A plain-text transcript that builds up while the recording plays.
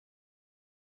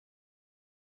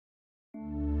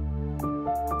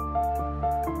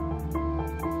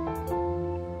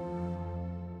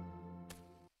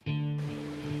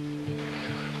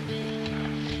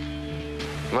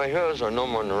My heroes are no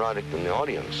more neurotic than the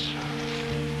audience.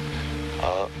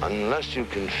 Unless you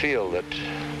can feel that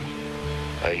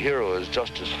a hero is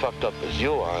just as fucked up as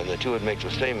you are and that you would make the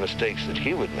same mistakes that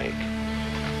he would make,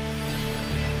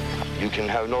 you can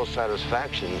have no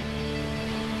satisfaction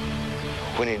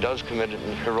when he does commit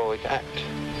an heroic act.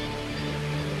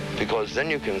 Because then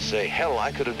you can say, hell,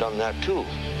 I could have done that too.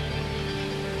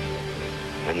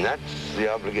 And that's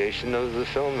the obligation of the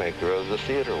filmmaker, of the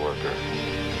theater worker,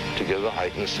 to give a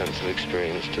heightened sense of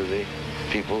experience to the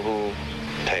people who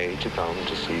pay to come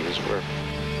to see his work.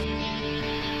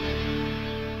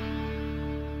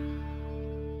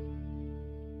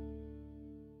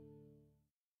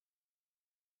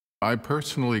 I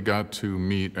personally got to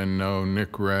meet and know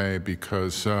Nick Ray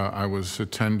because I was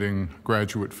attending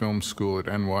graduate film school at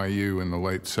NYU in the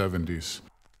late 70s.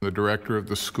 The director of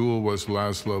the school was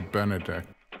Laszlo Benedek.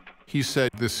 He said,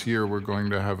 this year we're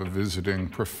going to have a visiting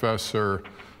professor,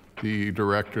 the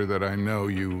director that I know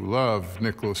you love,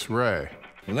 Nicholas Ray.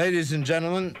 Ladies and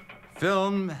gentlemen,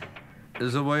 film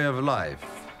is a way of life.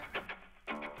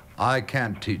 I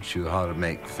can't teach you how to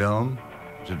make film.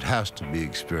 It has to be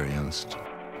experienced.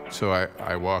 So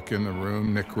I walk in the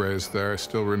room, Nick Ray's there. I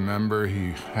still remember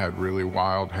he had really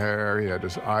wild hair. He had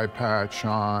his eye patch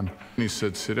on. He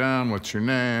said, sit down, what's your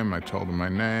name? I told him my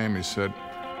name. He said,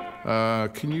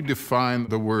 can you define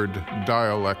the word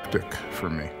dialectic for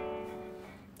me?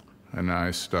 And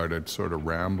I started sort of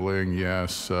rambling.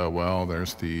 Yes, well,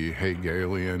 there's the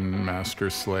Hegelian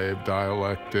master-slave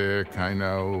dialectic. I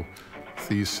know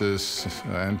thesis,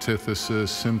 antithesis,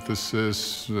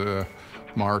 synthesis,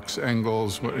 Marx,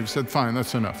 Engels. He said, fine,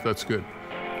 that's enough, that's good.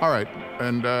 All right,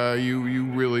 and you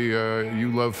really,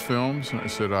 you love films? And I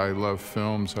said, I love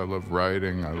films, I love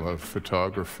writing, I love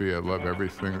photography, I love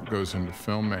everything that goes into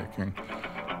filmmaking.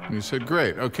 And he said,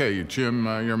 great, okay, Jim,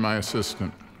 you're my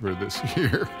assistant for this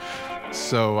year.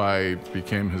 So I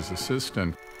became his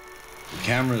assistant. The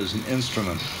camera is an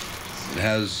instrument. It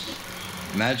has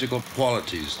magical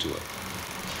qualities to it.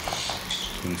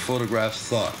 You can photograph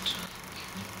thought.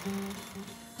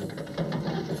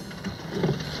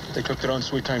 They took their own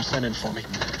sweet time sending for me.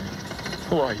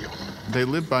 Who are you? They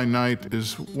Live by Night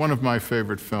is one of my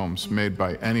favorite films made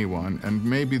by anyone, and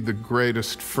maybe the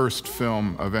greatest first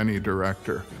film of any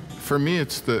director. For me,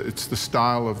 it's the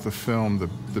style of the film,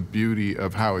 the beauty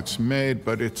of how it's made,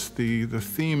 but it's the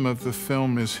theme of the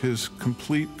film is his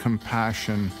complete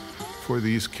compassion for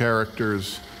these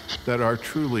characters that are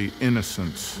truly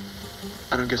innocents.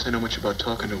 I don't guess I know much about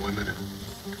talking to women or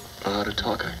how to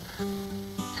talk.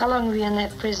 How long were you in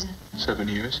that prison? 7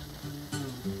 years.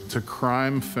 It's a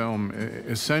crime film,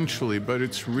 essentially, but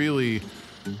it's really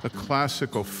a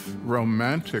classical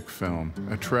romantic film,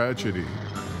 a tragedy.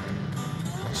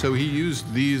 So he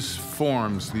used these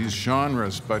forms, these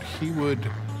genres, but he would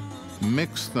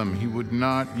mix them. He would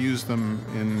not use them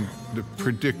in the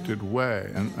predicted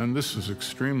way. And this is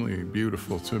extremely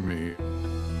beautiful to me.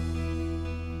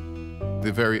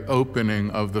 The very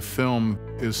opening of the film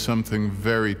is something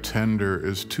very tender,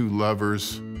 is two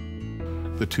lovers,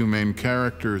 the two main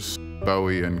characters,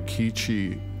 Bowie and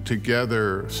Kichi,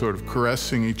 together sort of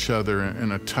caressing each other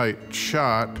in a tight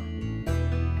shot.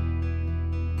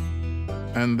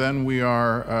 And then we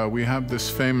have this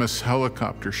famous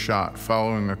helicopter shot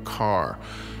following a car.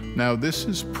 Now this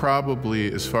is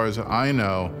probably, as far as I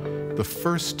know, the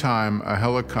first time a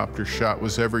helicopter shot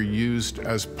was ever used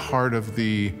as part of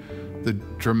the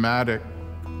dramatic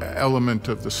element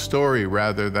of the story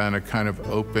rather than a kind of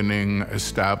opening,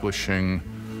 establishing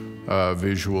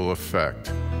visual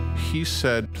effect. He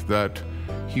said that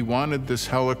he wanted this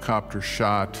helicopter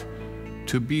shot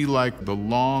to be like the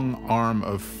long arm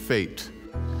of fate.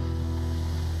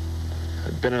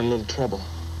 I've been in a little trouble.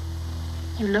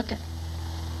 You look it.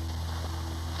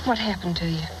 What happened to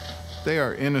you? They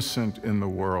are innocent in the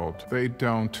world. They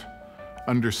don't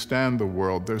understand the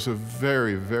world. There's a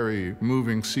very, very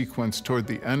moving sequence toward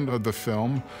the end of the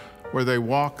film where they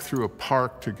walk through a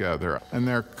park together and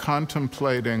they're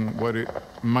contemplating what it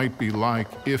might be like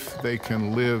if they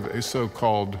can live a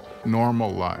so-called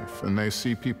normal life. And they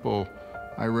see people,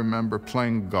 I remember,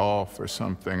 playing golf or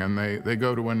something, and they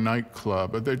go to a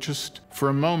nightclub, but they're just, for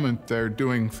a moment, they're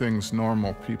doing things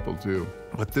normal people do.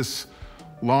 But this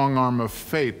long arm of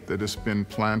fate that has been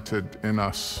planted in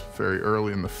us very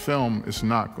early in the film is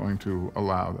not going to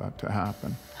allow that to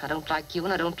happen. I don't like you,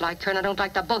 and I don't like her, and I don't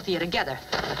like the both of you together.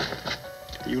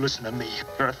 You listen to me.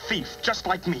 You're a thief, just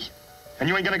like me. And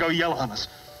you ain't gonna go yell on us.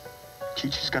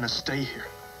 Kichi's gonna stay here.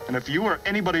 And if you or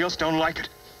anybody else don't like it,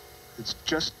 it's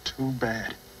just too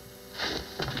bad.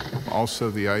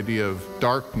 Also, the idea of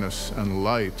darkness and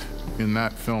light in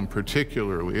that film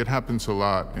particularly, it happens a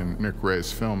lot in Nick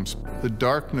Ray's films. The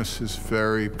darkness is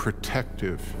very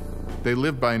protective. They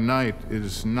Live by Night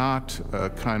is not a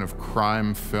kind of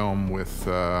crime film with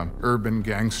urban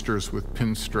gangsters with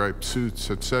pinstripe suits,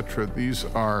 etc. These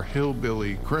are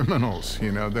hillbilly criminals,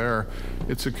 you know.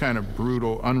 It's a kind of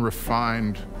brutal,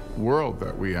 unrefined world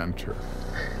that we enter.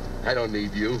 I don't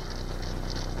need you.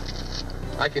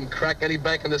 I can crack any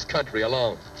bank in this country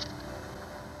alone.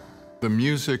 The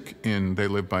music in They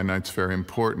Live by Night's very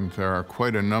important. There are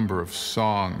quite a number of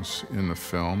songs in the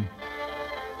film.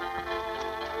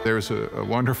 There's a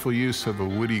wonderful use of a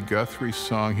Woody Guthrie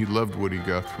song. He loved Woody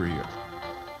Guthrie.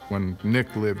 When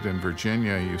Nick lived in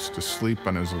Virginia, he used to sleep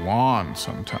on his lawn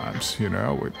sometimes, you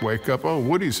know. We'd wake up, oh,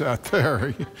 Woody's out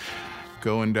there.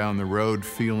 Going down the road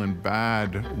feeling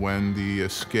bad when the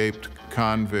escaped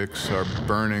convicts are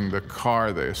burning the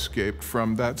car they escaped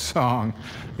from. That song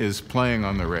is playing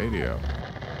on the radio.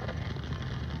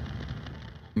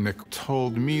 Nick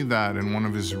told me that in one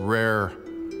of his rare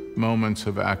moments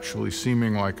of actually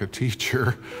seeming like a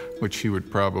teacher, which he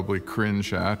would probably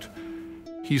cringe at.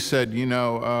 He said, you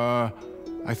know,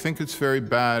 I think it's very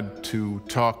bad to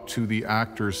talk to the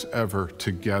actors ever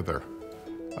together.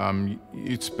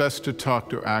 It's best to talk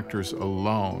to actors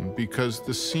alone because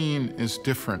the scene is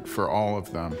different for all of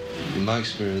them. In my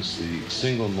experience, the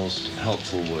single most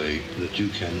helpful way that you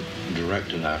can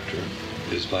direct an actor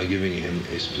is by giving him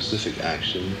a specific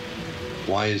action.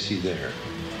 Why is he there?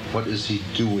 What is he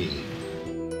doing?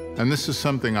 And this is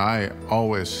something I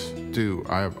always do.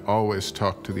 I have always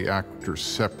talked to the actors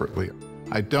separately.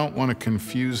 I don't want to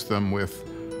confuse them with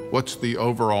what's the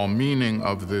overall meaning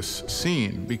of this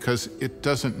scene, because it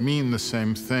doesn't mean the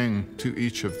same thing to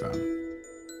each of them.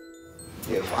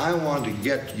 If I want to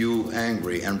get you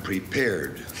angry and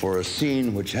prepared for a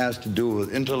scene which has to do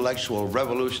with intellectual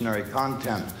revolutionary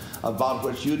content about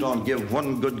which you don't give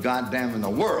one good goddamn in the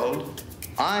world,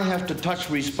 I have to touch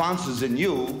responses in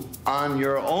you on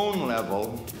your own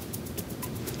level.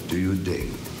 Do you dig?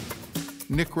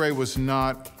 Nick Ray was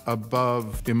not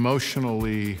above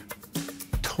emotionally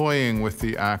toying with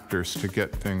the actors to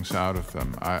get things out of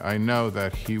them. I know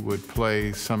that he would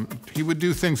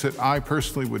do things that I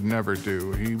personally would never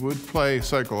do. He would play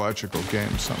psychological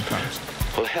games sometimes.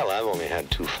 Well, hell, I've only had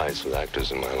 2 fights with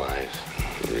actors in my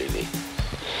life, really.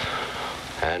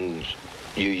 And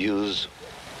you use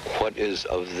what is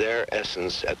of their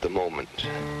essence at the moment.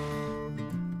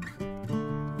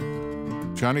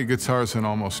 Johnny Guitar's in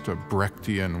almost a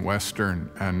Brechtian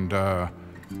Western, and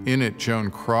in it,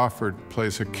 Joan Crawford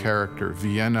plays a character,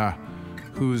 Vienna,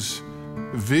 who's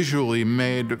visually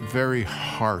made very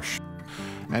harsh.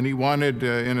 And he wanted,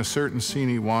 in a certain scene,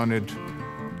 he wanted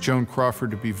Joan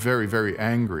Crawford to be very, very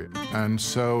angry. And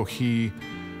so he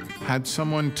had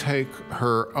someone take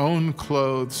her own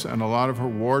clothes and a lot of her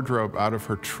wardrobe out of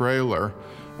her trailer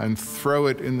and throw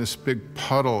it in this big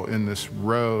puddle in this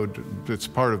road that's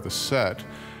part of the set.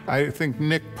 I think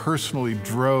Nick personally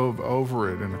drove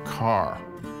over it in a car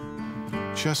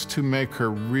just to make her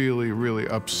really, really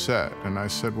upset. And I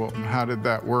said, well, how did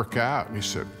that work out? And he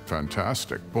said,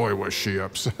 fantastic. Boy, was she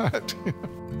upset.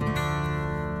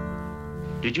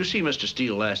 Did you see Mr.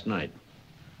 Steele last night?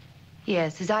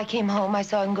 Yes, as I came home, I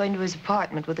saw him going to his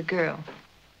apartment with a girl.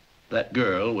 That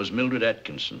girl was Mildred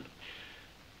Atkinson.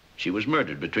 She was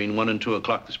murdered between 1 and 2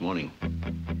 o'clock this morning.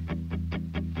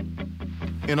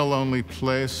 In a Lonely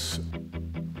Place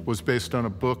was based on a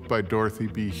book by Dorothy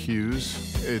B.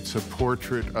 Hughes. It's a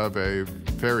portrait of a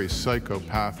very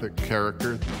psychopathic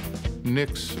character.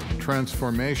 Nick's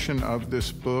transformation of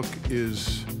this book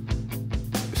is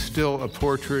still a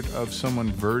portrait of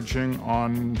someone verging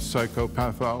on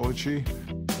psychopathology.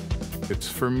 It's,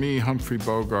 for me, Humphrey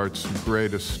Bogart's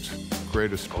greatest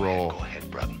role. Go ahead,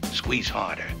 brother. Squeeze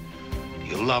harder.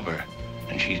 You love her,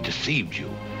 and she's deceived you.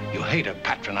 You hate her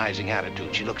patronizing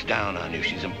attitude. She looks down on you.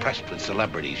 She's impressed with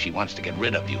celebrities. She wants to get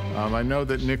rid of you. I know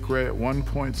that Nick Ray at one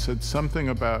point said something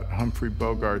about Humphrey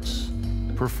Bogart's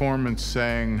performance,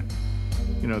 saying,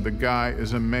 you know, the guy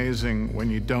is amazing when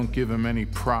you don't give him any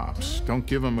props. Don't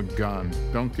give him a gun.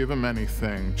 Don't give him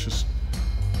anything. Just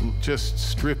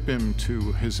strip him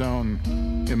to his own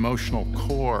emotional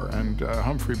core. And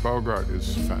Humphrey Bogart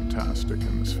is fantastic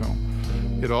in this film.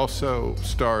 It also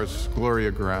stars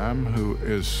Gloria Graham, who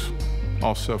is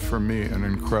also, for me, an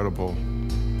incredible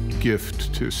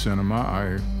gift to cinema.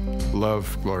 I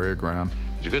love Gloria Graham.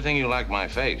 It's a good thing you like my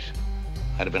face.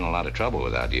 I'd have been in a lot of trouble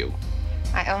without you.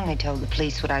 I only told the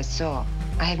police what I saw.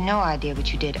 I have no idea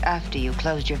what you did after you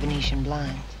closed your Venetian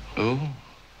blinds. Oh?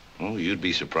 Oh, you'd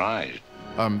be surprised.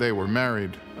 They were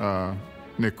married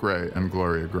Nick Ray and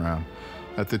Gloria Grahame.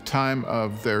 At the time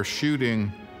of their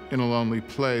shooting In a Lonely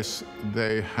Place,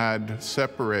 they had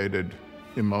separated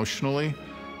emotionally,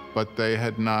 but they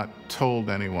had not told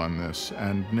anyone this,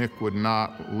 and Nick would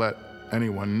not let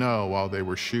anyone know while they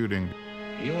were shooting.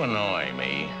 You annoy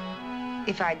me.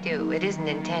 If I do, it isn't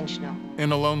intentional.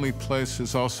 In a Lonely Place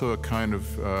is also a kind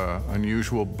of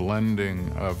unusual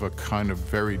blending of a kind of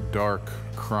very dark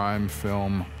crime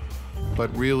film,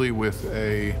 but really with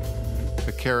a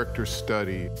character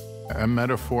study. A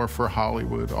metaphor for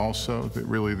Hollywood also, that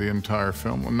really the entire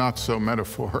film, well, not so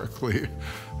metaphorically,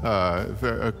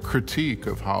 a critique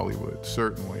of Hollywood,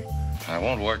 certainly. I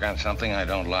won't work on something I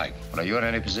don't like. But are you in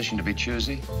any position to be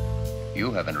choosy?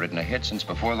 You haven't written a hit since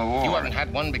before the war. You haven't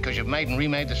had one because you've made and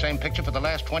remade the same picture for the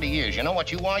last 20 years. You know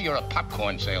what you are? You're a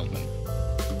popcorn salesman.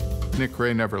 Nick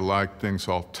Ray never liked things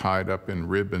all tied up in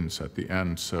ribbons at the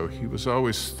end, so he was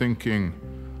always thinking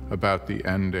about the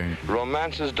ending.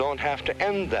 Romances don't have to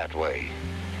end that way.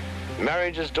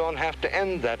 Marriages don't have to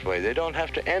end that way. They don't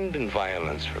have to end in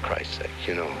violence, for Christ's sake,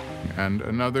 you know. And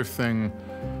another thing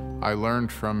I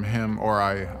learned from him, or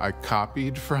I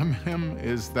copied from him,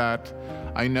 is that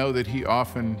I know that he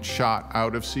often shot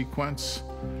out of sequence,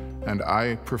 and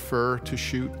I prefer to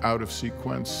shoot out of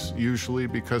sequence, usually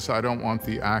because I don't want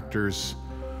the actors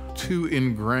too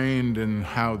ingrained in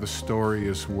how the story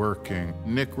is working.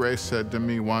 Nick Ray said to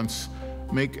me once,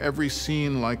 make every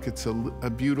scene like it's a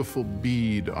beautiful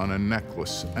bead on a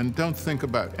necklace, and don't think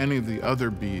about any of the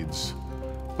other beads.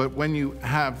 But when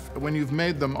you've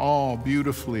made them all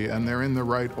beautifully and they're in the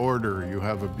right order, you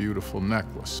have a beautiful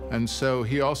necklace. And so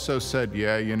he also said,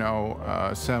 yeah, you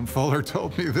know, Sam Fuller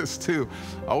told me this too,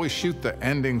 always shoot the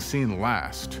ending scene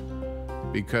last.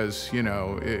 Because, you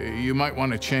know, you might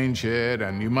want to change it,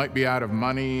 and you might be out of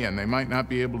money, and they might not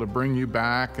be able to bring you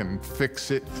back and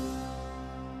fix it.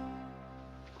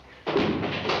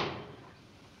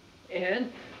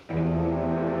 Ed?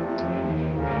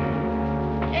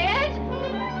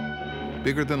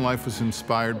 Bigger Than Life was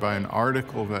inspired by an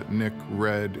article that Nick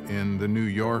read in The New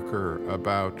Yorker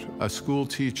about a school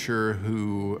teacher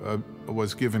who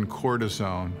was given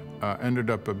cortisone, ended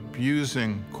up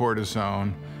abusing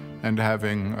cortisone and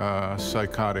having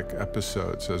psychotic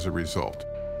episodes as a result.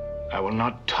 I will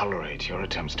not tolerate your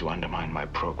attempts to undermine my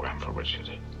program for Richard.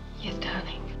 Yes,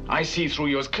 darling. I see through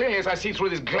you as clearly as I see through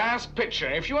this glass picture.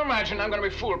 If you imagine I'm going to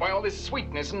be fooled by all this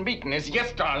sweetness and meekness,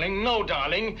 yes, darling, no,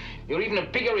 darling, you're even a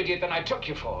bigger idiot than I took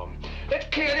you for. Let's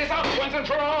clear this up once and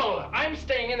for all. I'm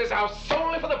staying in this house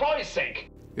solely for the boy's sake.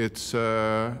 It's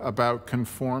about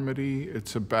conformity.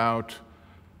 It's about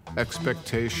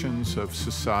expectations of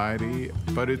society,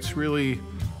 but it's really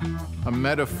a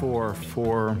metaphor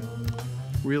for,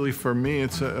 really for me,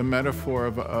 it's a metaphor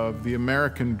of the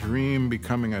American dream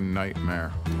becoming a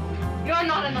nightmare. You're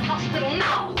not in the hospital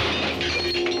now!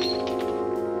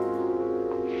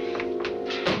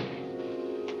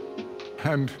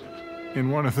 And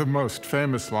in one of the most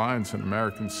famous lines in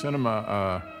American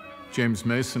cinema, James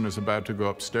Mason is about to go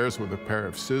upstairs with a pair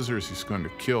of scissors. He's going to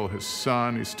kill his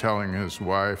son. He's telling his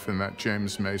wife in that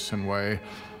James Mason way,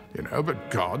 you know,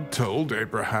 but God told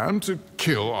Abraham to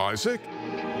kill Isaac.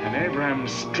 And Abraham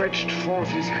stretched forth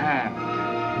his hand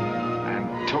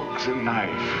and took the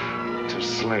knife to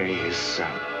slay his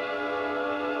son.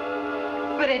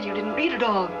 But Ed, you didn't read it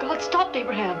all. God stopped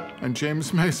Abraham. And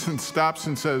James Mason stops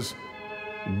and says,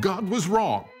 God was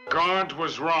wrong. God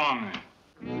was wrong.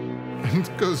 And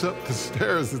goes up the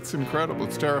stairs. It's incredible.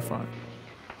 It's terrifying.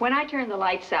 When I turn the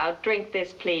lights out, drink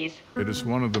this, please. It is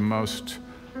one of the most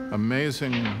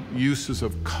amazing uses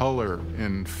of color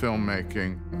in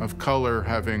filmmaking, of color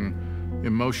having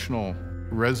emotional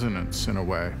resonance in a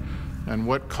way, and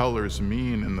what colors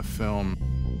mean in the film.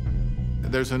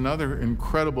 There's another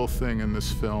incredible thing in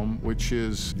this film, which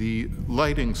is the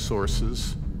lighting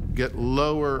sources get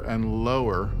lower and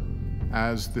lower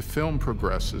as the film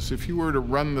progresses. If you were to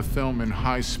run the film in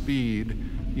high speed,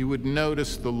 you would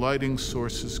notice the lighting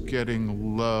sources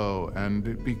getting low, and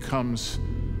it becomes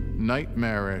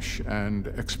nightmarish and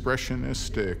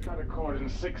expressionistic. Cut a cord in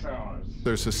 6 hours.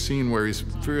 There's a scene where he's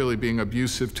really being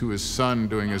abusive to his son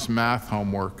doing his math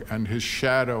homework, and his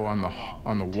shadow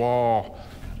on the wall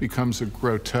becomes a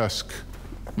grotesque,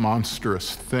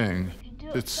 monstrous thing.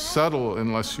 It's subtle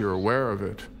unless you're aware of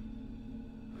it.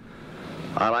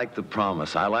 I like the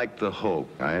promise. I like the hope.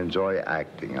 I enjoy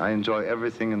acting. I enjoy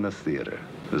everything in the theater.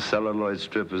 The celluloid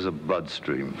strip is a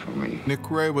bloodstream for me.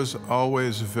 Nick Ray was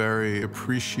always very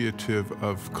appreciative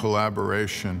of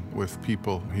collaboration with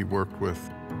people he worked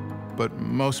with, but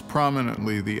most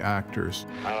prominently the actors.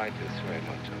 I like this very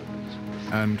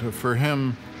much. And for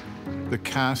him, The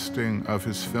casting of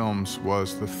his films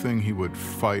was the thing he would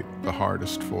fight the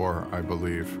hardest for, I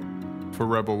believe. For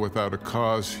Rebel Without a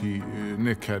Cause,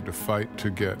 Nick had to fight to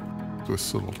get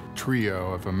this little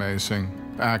trio of amazing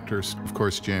actors. Of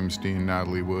course, James Dean,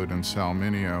 Natalie Wood, and Sal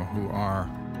Mineo, who are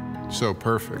so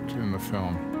perfect in the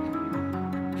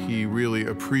film. He really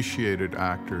appreciated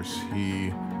actors.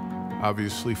 He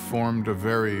obviously formed a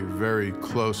very, very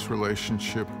close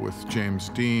relationship with James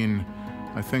Dean.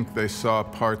 I think they saw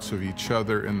parts of each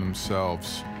other in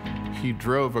themselves. He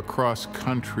drove across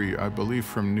country, I believe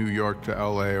from New York to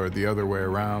LA or the other way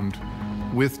around,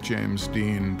 with James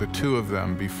Dean, the two of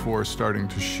them, before starting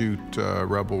to shoot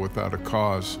Rebel Without a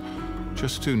Cause,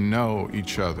 just to know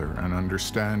each other and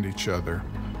understand each other.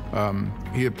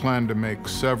 He had planned to make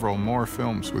several more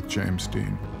films with James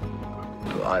Dean.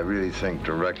 I really think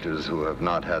directors who have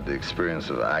not had the experience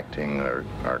of acting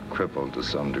are crippled to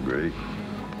some degree.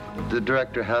 The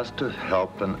director has to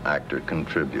help an actor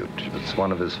contribute. It's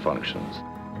one of his functions.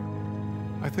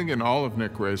 I think in all of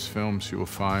Nick Ray's films you will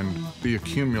find the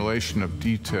accumulation of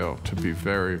detail to be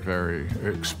very, very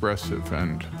expressive.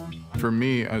 And for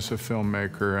me as a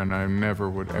filmmaker, and I never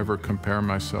would ever compare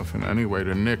myself in any way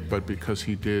to Nick, but because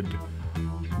he did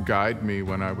guide me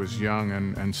when I was young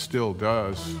and still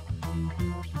does,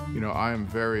 you know, I am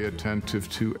very attentive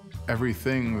to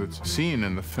everything that's seen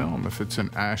in the film, if it's an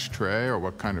ashtray or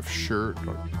what kind of shirt.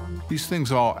 These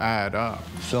things all add up.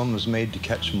 Film is made to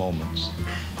catch moments.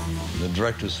 The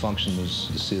director's function is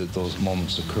to see that those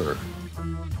moments occur.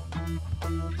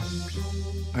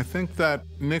 I think that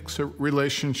Nick's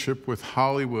relationship with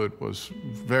Hollywood was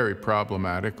very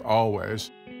problematic, always.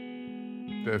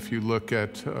 If you look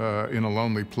at In a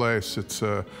Lonely Place, it's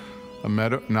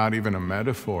not even a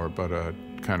metaphor, but a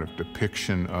kind of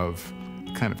depiction of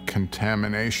kind of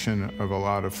contamination of a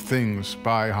lot of things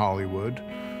by Hollywood.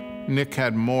 Nick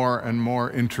had more and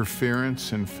more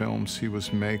interference in films he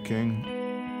was making.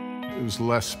 It was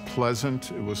less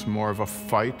pleasant. It was more of a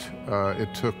fight.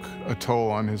 It took a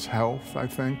toll on his health, I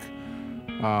think,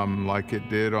 like it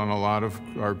did on a lot of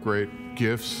our great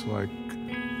gifts, like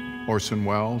Orson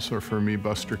Welles, or for me,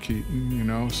 Buster Keaton, you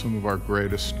know, some of our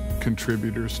greatest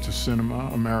contributors to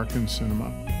cinema, American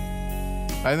cinema.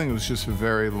 I think it was just a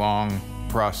very long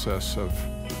process of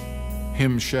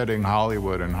him shedding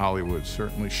Hollywood and Hollywood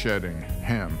certainly shedding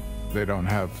him. They don't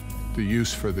have the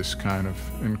use for this kind of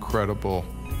incredible,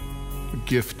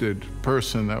 gifted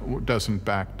person that doesn't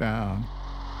back down.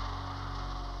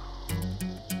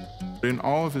 In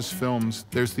all of his films,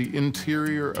 there's the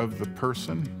interior of the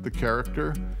person, the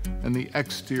character, and the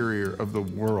exterior of the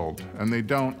world, and they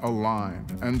don't align.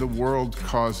 And the world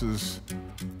causes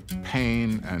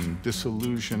pain and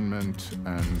disillusionment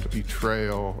and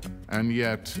betrayal, and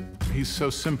yet he's so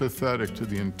sympathetic to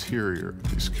the interior of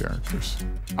these characters.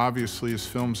 Obviously, his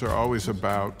films are always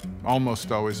about,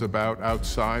 almost always about,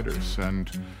 outsiders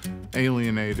and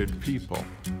alienated people.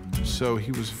 So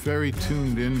he was very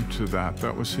tuned into that.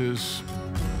 That was his,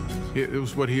 it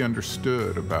was what he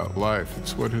understood about life.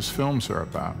 It's what his films are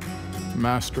about.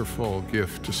 Masterful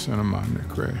gift to cinema,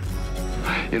 Nick Ray.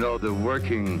 You know, the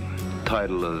working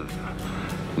title of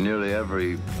nearly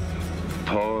every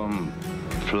poem,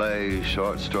 play,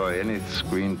 short story, any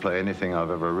screenplay, anything I've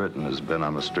ever written has been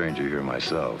I'm a Stranger Here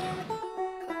Myself.